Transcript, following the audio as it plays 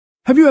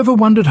Have you ever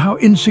wondered how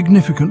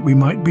insignificant we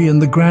might be in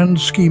the grand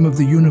scheme of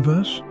the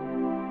universe?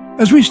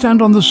 As we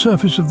stand on the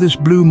surface of this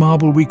blue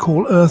marble we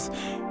call Earth,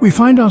 we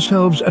find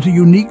ourselves at a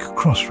unique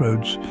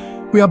crossroads.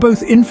 We are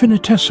both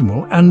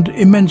infinitesimal and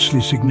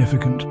immensely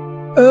significant.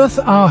 Earth,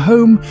 our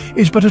home,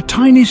 is but a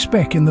tiny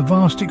speck in the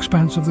vast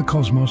expanse of the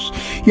cosmos,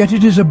 yet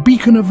it is a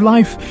beacon of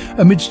life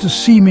amidst a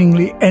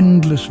seemingly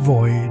endless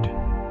void.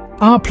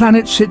 Our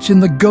planet sits in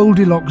the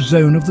Goldilocks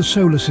zone of the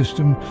solar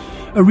system,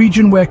 a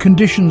region where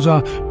conditions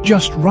are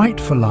just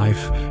right for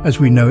life as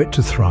we know it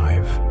to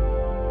thrive.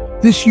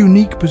 This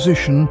unique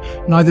position,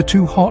 neither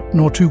too hot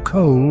nor too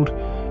cold,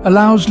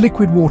 allows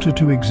liquid water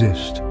to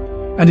exist,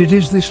 and it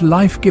is this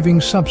life-giving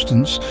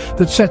substance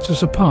that sets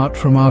us apart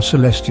from our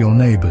celestial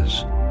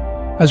neighbours.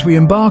 As we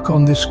embark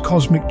on this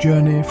cosmic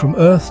journey from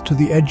Earth to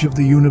the edge of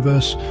the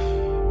universe,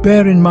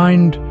 bear in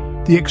mind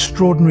the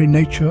extraordinary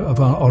nature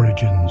of our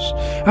origins.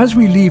 As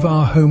we leave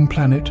our home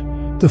planet,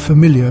 the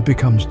familiar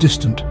becomes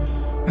distant,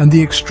 and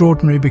the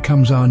extraordinary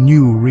becomes our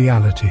new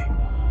reality.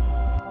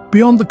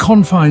 Beyond the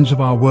confines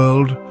of our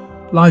world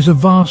lies a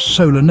vast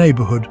solar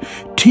neighbourhood,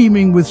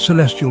 teeming with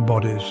celestial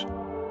bodies.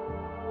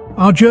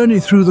 Our journey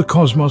through the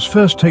cosmos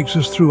first takes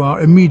us through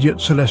our immediate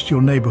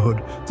celestial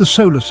neighbourhood, the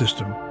solar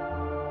system.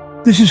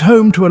 This is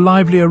home to a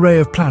lively array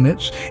of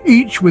planets,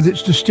 each with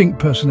its distinct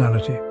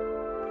personality.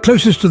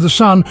 Closest to the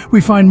Sun,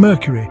 we find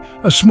Mercury,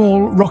 a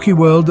small, rocky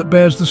world that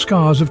bears the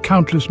scars of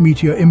countless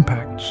meteor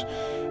impacts.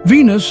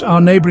 Venus,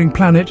 our neighbouring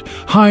planet,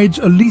 hides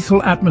a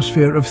lethal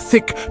atmosphere of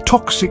thick,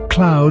 toxic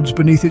clouds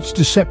beneath its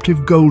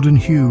deceptive golden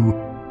hue.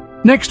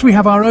 Next we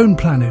have our own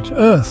planet,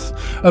 Earth,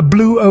 a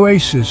blue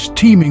oasis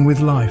teeming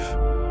with life.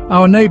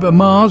 Our neighbour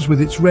Mars, with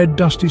its red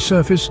dusty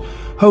surface,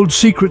 holds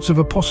secrets of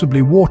a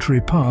possibly watery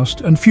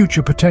past and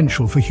future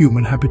potential for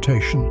human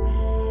habitation.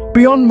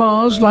 Beyond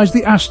Mars lies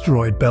the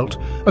asteroid belt,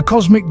 a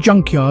cosmic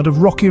junkyard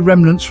of rocky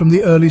remnants from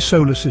the early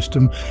solar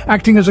system,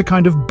 acting as a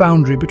kind of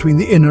boundary between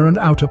the inner and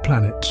outer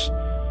planets.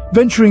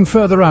 Venturing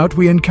further out,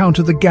 we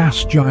encounter the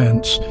gas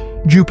giants.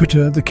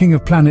 Jupiter, the king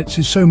of planets,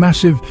 is so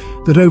massive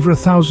that over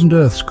 1,000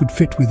 Earths could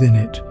fit within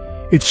it.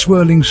 Its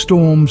swirling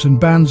storms and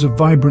bands of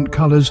vibrant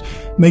colours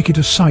make it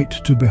a sight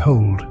to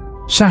behold.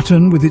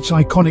 Saturn, with its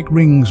iconic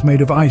rings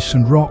made of ice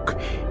and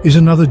rock, is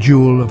another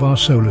jewel of our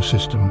solar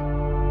system.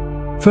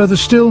 Further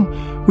still,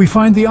 we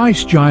find the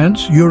ice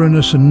giants,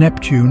 Uranus and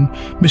Neptune,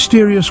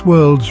 mysterious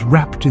worlds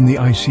wrapped in the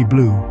icy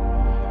blue.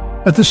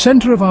 At the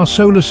centre of our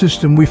solar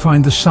system we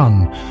find the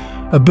Sun,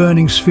 a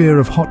burning sphere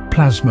of hot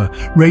plasma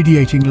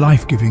radiating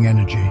life-giving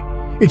energy.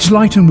 Its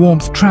light and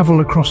warmth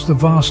travel across the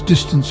vast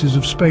distances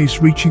of space,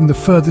 reaching the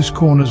furthest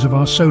corners of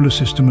our solar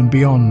system and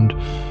beyond.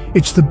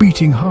 It's the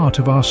beating heart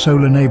of our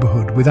solar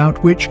neighbourhood,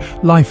 without which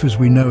life as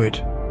we know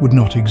it would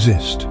not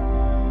exist.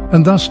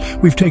 And thus,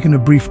 we've taken a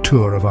brief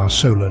tour of our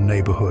solar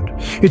neighbourhood.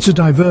 It's a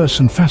diverse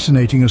and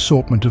fascinating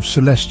assortment of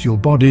celestial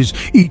bodies,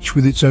 each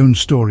with its own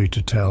story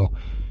to tell.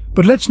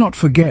 But let's not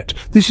forget,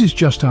 this is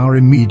just our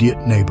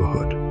immediate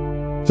neighbourhood.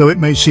 Though it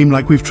may seem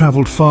like we've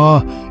travelled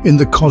far, in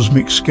the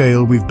cosmic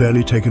scale we've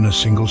barely taken a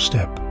single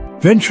step.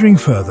 Venturing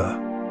further,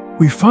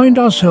 we find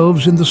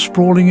ourselves in the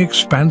sprawling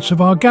expanse of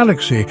our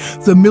galaxy,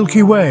 the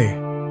Milky Way.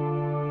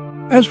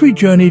 As we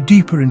journey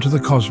deeper into the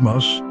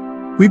cosmos,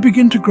 we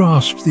begin to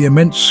grasp the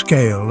immense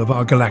scale of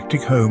our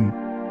galactic home.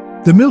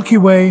 The Milky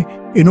Way,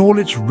 in all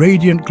its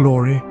radiant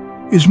glory,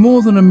 is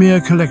more than a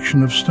mere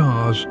collection of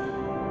stars.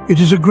 It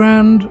is a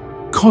grand,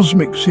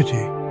 cosmic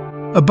city,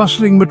 a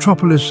bustling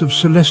metropolis of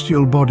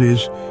celestial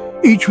bodies,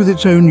 each with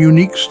its own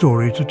unique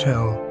story to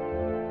tell.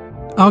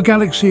 Our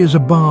galaxy is a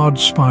barred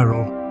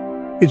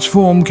spiral, its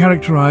form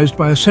characterized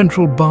by a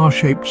central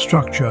bar-shaped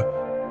structure,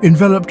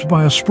 enveloped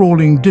by a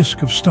sprawling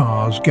disk of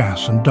stars,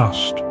 gas and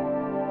dust.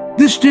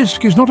 This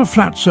disk is not a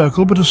flat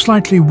circle but a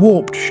slightly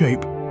warped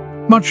shape,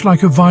 much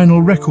like a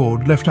vinyl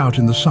record left out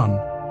in the sun.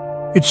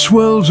 It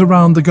swirls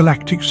around the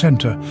galactic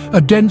center,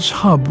 a dense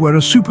hub where a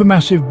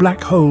supermassive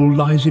black hole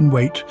lies in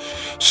wait,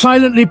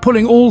 silently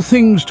pulling all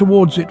things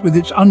towards it with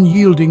its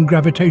unyielding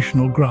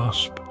gravitational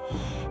grasp.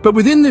 But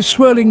within this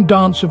swirling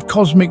dance of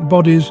cosmic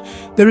bodies,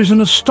 there is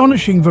an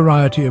astonishing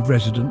variety of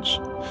residents.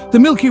 The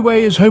Milky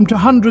Way is home to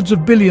hundreds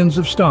of billions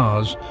of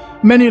stars,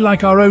 many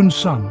like our own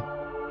sun.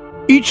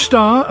 Each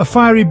star, a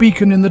fiery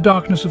beacon in the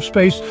darkness of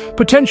space,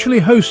 potentially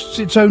hosts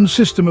its own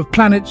system of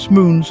planets,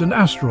 moons and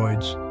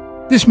asteroids.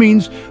 This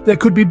means there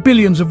could be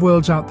billions of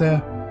worlds out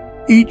there,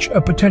 each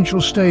a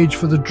potential stage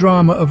for the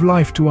drama of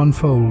life to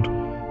unfold.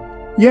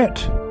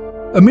 Yet,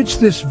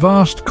 amidst this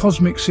vast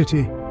cosmic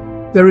city,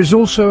 there is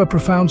also a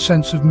profound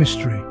sense of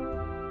mystery.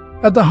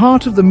 At the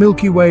heart of the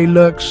Milky Way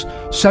lurks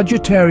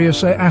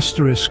Sagittarius A*,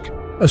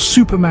 a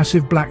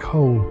supermassive black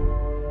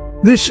hole.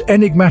 This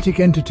enigmatic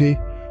entity,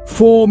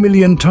 4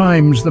 million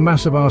times the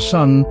mass of our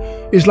Sun,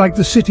 is like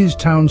the city's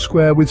town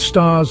square with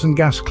stars and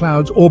gas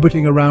clouds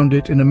orbiting around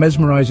it in a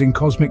mesmerizing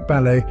cosmic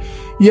ballet.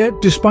 Yet,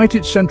 despite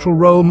its central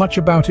role, much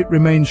about it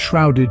remains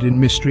shrouded in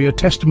mystery, a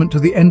testament to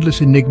the endless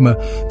enigma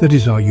that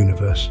is our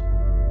universe.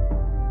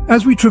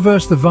 As we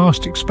traverse the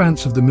vast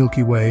expanse of the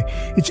Milky Way,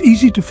 it's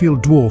easy to feel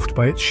dwarfed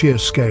by its sheer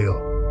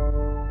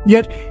scale.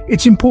 Yet,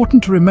 it's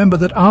important to remember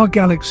that our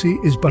galaxy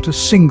is but a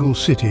single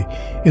city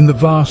in the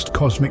vast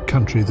cosmic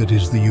country that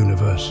is the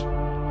universe.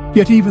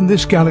 Yet even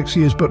this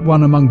galaxy is but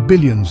one among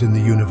billions in the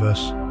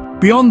universe.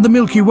 Beyond the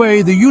Milky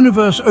Way, the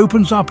universe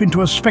opens up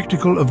into a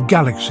spectacle of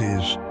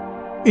galaxies.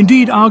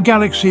 Indeed, our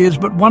galaxy is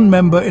but one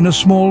member in a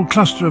small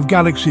cluster of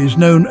galaxies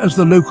known as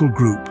the local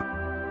group.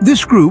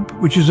 This group,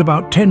 which is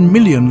about 10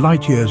 million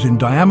light-years in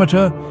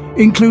diameter,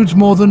 includes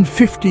more than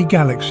 50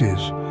 galaxies,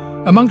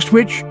 amongst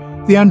which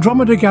the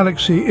Andromeda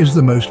Galaxy is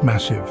the most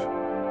massive.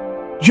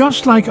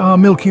 Just like our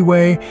Milky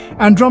Way,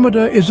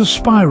 Andromeda is a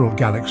spiral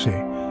galaxy,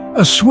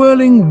 a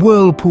swirling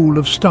whirlpool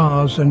of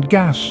stars and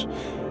gas,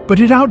 but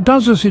it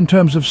outdoes us in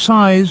terms of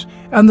size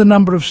and the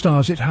number of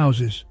stars it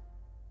houses.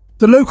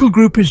 The local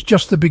group is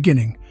just the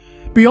beginning.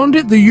 Beyond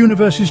it, the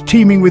universe is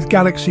teeming with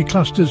galaxy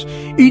clusters,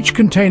 each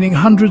containing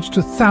hundreds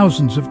to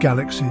thousands of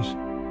galaxies.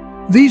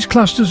 These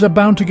clusters are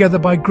bound together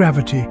by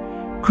gravity,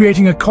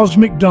 creating a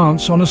cosmic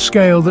dance on a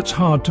scale that's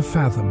hard to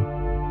fathom.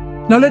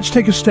 Now let's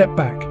take a step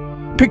back.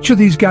 Picture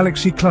these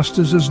galaxy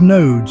clusters as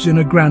nodes in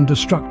a grander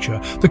structure,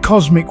 the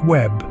cosmic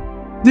web.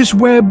 This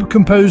web,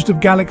 composed of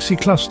galaxy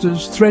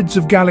clusters, threads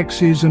of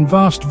galaxies and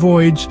vast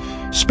voids,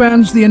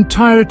 spans the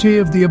entirety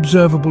of the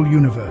observable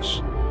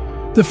universe.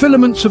 The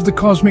filaments of the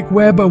cosmic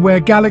web are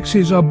where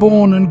galaxies are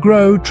born and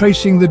grow,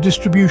 tracing the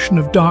distribution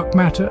of dark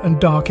matter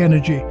and dark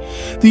energy,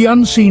 the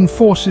unseen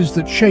forces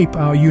that shape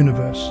our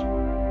universe.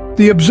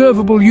 The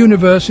observable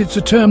universe, it's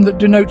a term that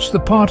denotes the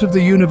part of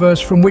the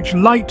universe from which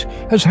light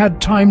has had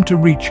time to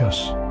reach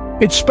us.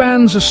 It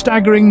spans a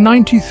staggering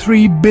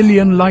 93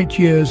 billion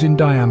light-years in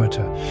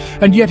diameter,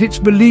 and yet it's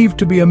believed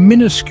to be a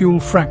minuscule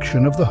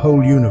fraction of the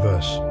whole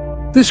universe.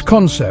 This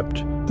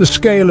concept, the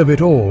scale of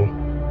it all,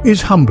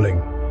 is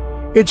humbling.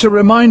 It's a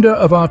reminder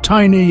of our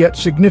tiny yet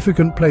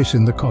significant place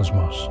in the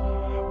cosmos.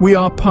 We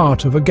are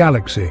part of a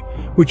galaxy,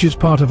 which is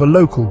part of a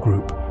local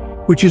group,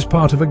 which is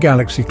part of a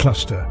galaxy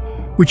cluster,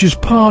 which is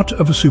part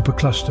of a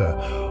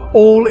supercluster,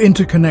 all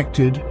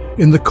interconnected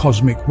in the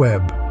cosmic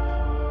web.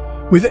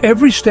 With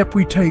every step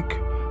we take,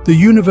 the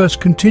universe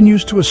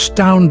continues to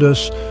astound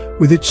us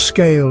with its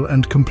scale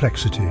and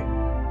complexity.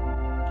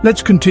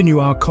 Let's continue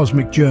our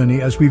cosmic journey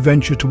as we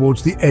venture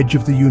towards the edge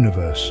of the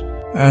universe.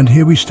 And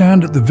here we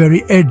stand at the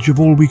very edge of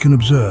all we can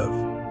observe.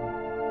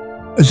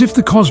 As if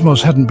the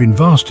cosmos hadn't been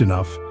vast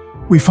enough,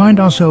 we find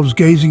ourselves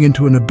gazing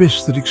into an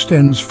abyss that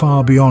extends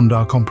far beyond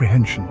our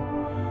comprehension.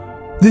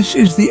 This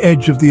is the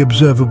edge of the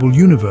observable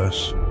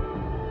universe,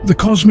 the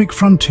cosmic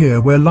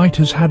frontier where light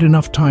has had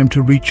enough time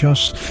to reach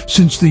us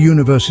since the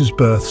universe's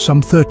birth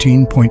some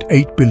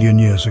 13.8 billion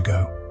years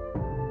ago.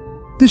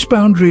 This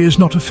boundary is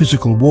not a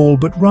physical wall,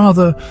 but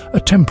rather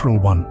a temporal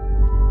one.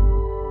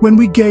 When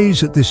we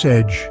gaze at this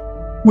edge,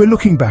 we're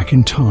looking back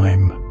in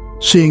time,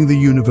 seeing the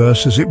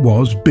universe as it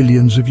was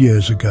billions of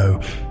years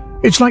ago.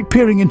 It's like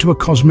peering into a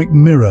cosmic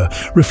mirror,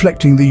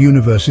 reflecting the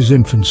universe's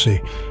infancy.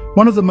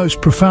 One of the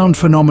most profound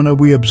phenomena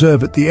we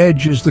observe at the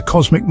edge is the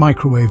cosmic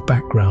microwave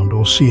background,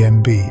 or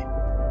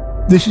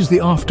CMB. This is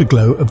the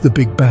afterglow of the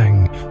Big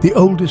Bang, the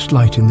oldest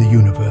light in the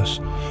universe.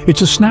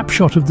 It's a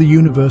snapshot of the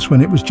universe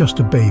when it was just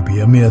a baby,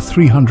 a mere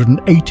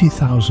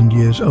 380,000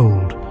 years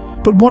old.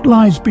 But what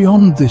lies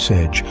beyond this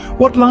edge?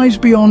 What lies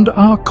beyond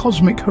our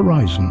cosmic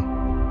horizon?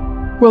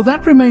 Well,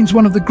 that remains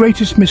one of the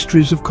greatest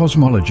mysteries of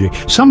cosmology.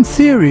 Some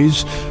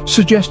theories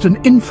suggest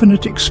an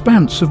infinite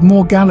expanse of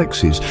more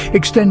galaxies,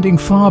 extending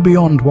far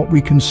beyond what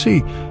we can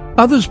see.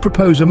 Others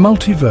propose a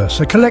multiverse,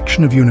 a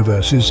collection of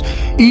universes,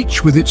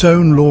 each with its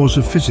own laws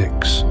of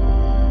physics.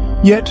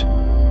 Yet,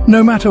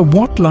 no matter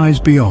what lies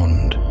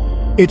beyond,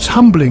 it's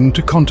humbling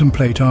to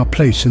contemplate our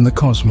place in the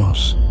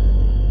cosmos.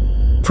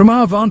 From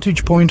our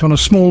vantage point on a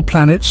small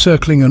planet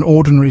circling an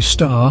ordinary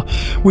star,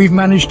 we've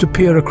managed to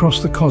peer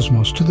across the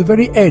cosmos to the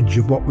very edge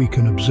of what we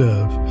can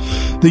observe.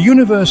 The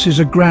universe is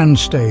a grand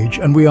stage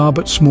and we are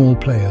but small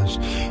players,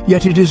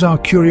 yet it is our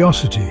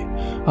curiosity,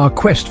 our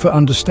quest for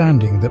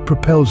understanding that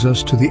propels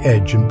us to the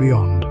edge and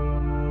beyond.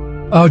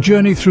 Our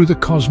journey through the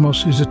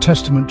cosmos is a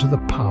testament to the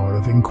power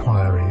of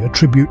inquiry, a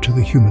tribute to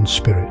the human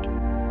spirit.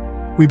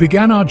 We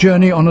began our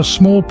journey on a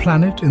small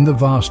planet in the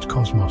vast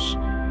cosmos.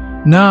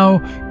 Now,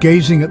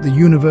 gazing at the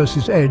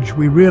universe's edge,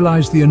 we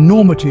realize the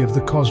enormity of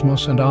the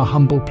cosmos and our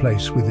humble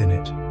place within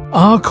it.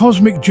 Our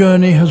cosmic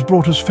journey has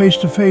brought us face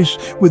to face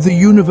with the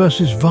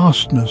universe's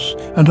vastness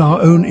and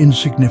our own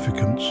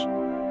insignificance.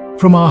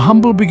 From our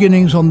humble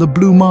beginnings on the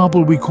blue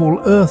marble we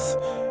call Earth,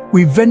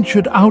 we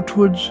ventured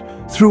outwards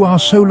through our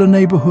solar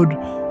neighborhood,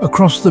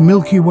 across the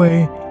Milky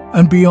Way,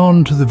 and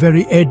beyond to the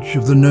very edge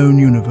of the known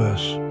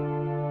universe.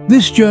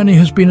 This journey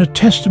has been a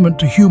testament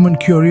to human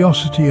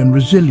curiosity and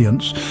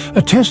resilience,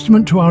 a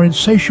testament to our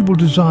insatiable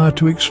desire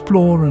to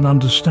explore and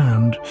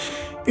understand.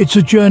 It's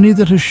a journey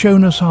that has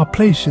shown us our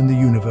place in the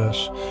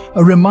universe,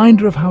 a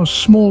reminder of how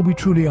small we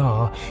truly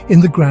are in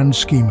the grand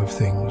scheme of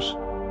things.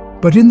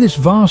 But in this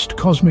vast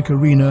cosmic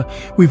arena,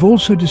 we've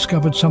also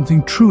discovered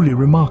something truly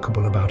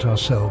remarkable about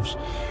ourselves.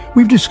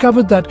 We've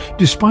discovered that,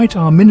 despite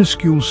our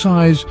minuscule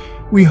size,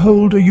 we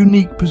hold a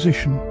unique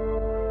position.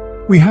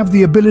 We have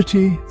the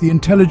ability, the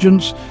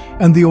intelligence,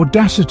 and the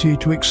audacity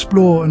to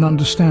explore and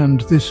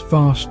understand this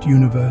vast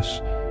universe.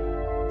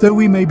 Though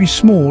we may be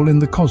small in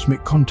the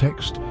cosmic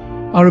context,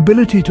 our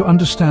ability to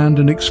understand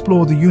and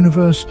explore the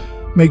universe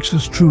makes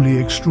us truly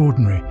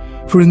extraordinary.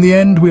 For in the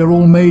end, we are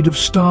all made of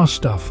star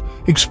stuff,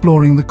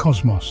 exploring the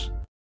cosmos.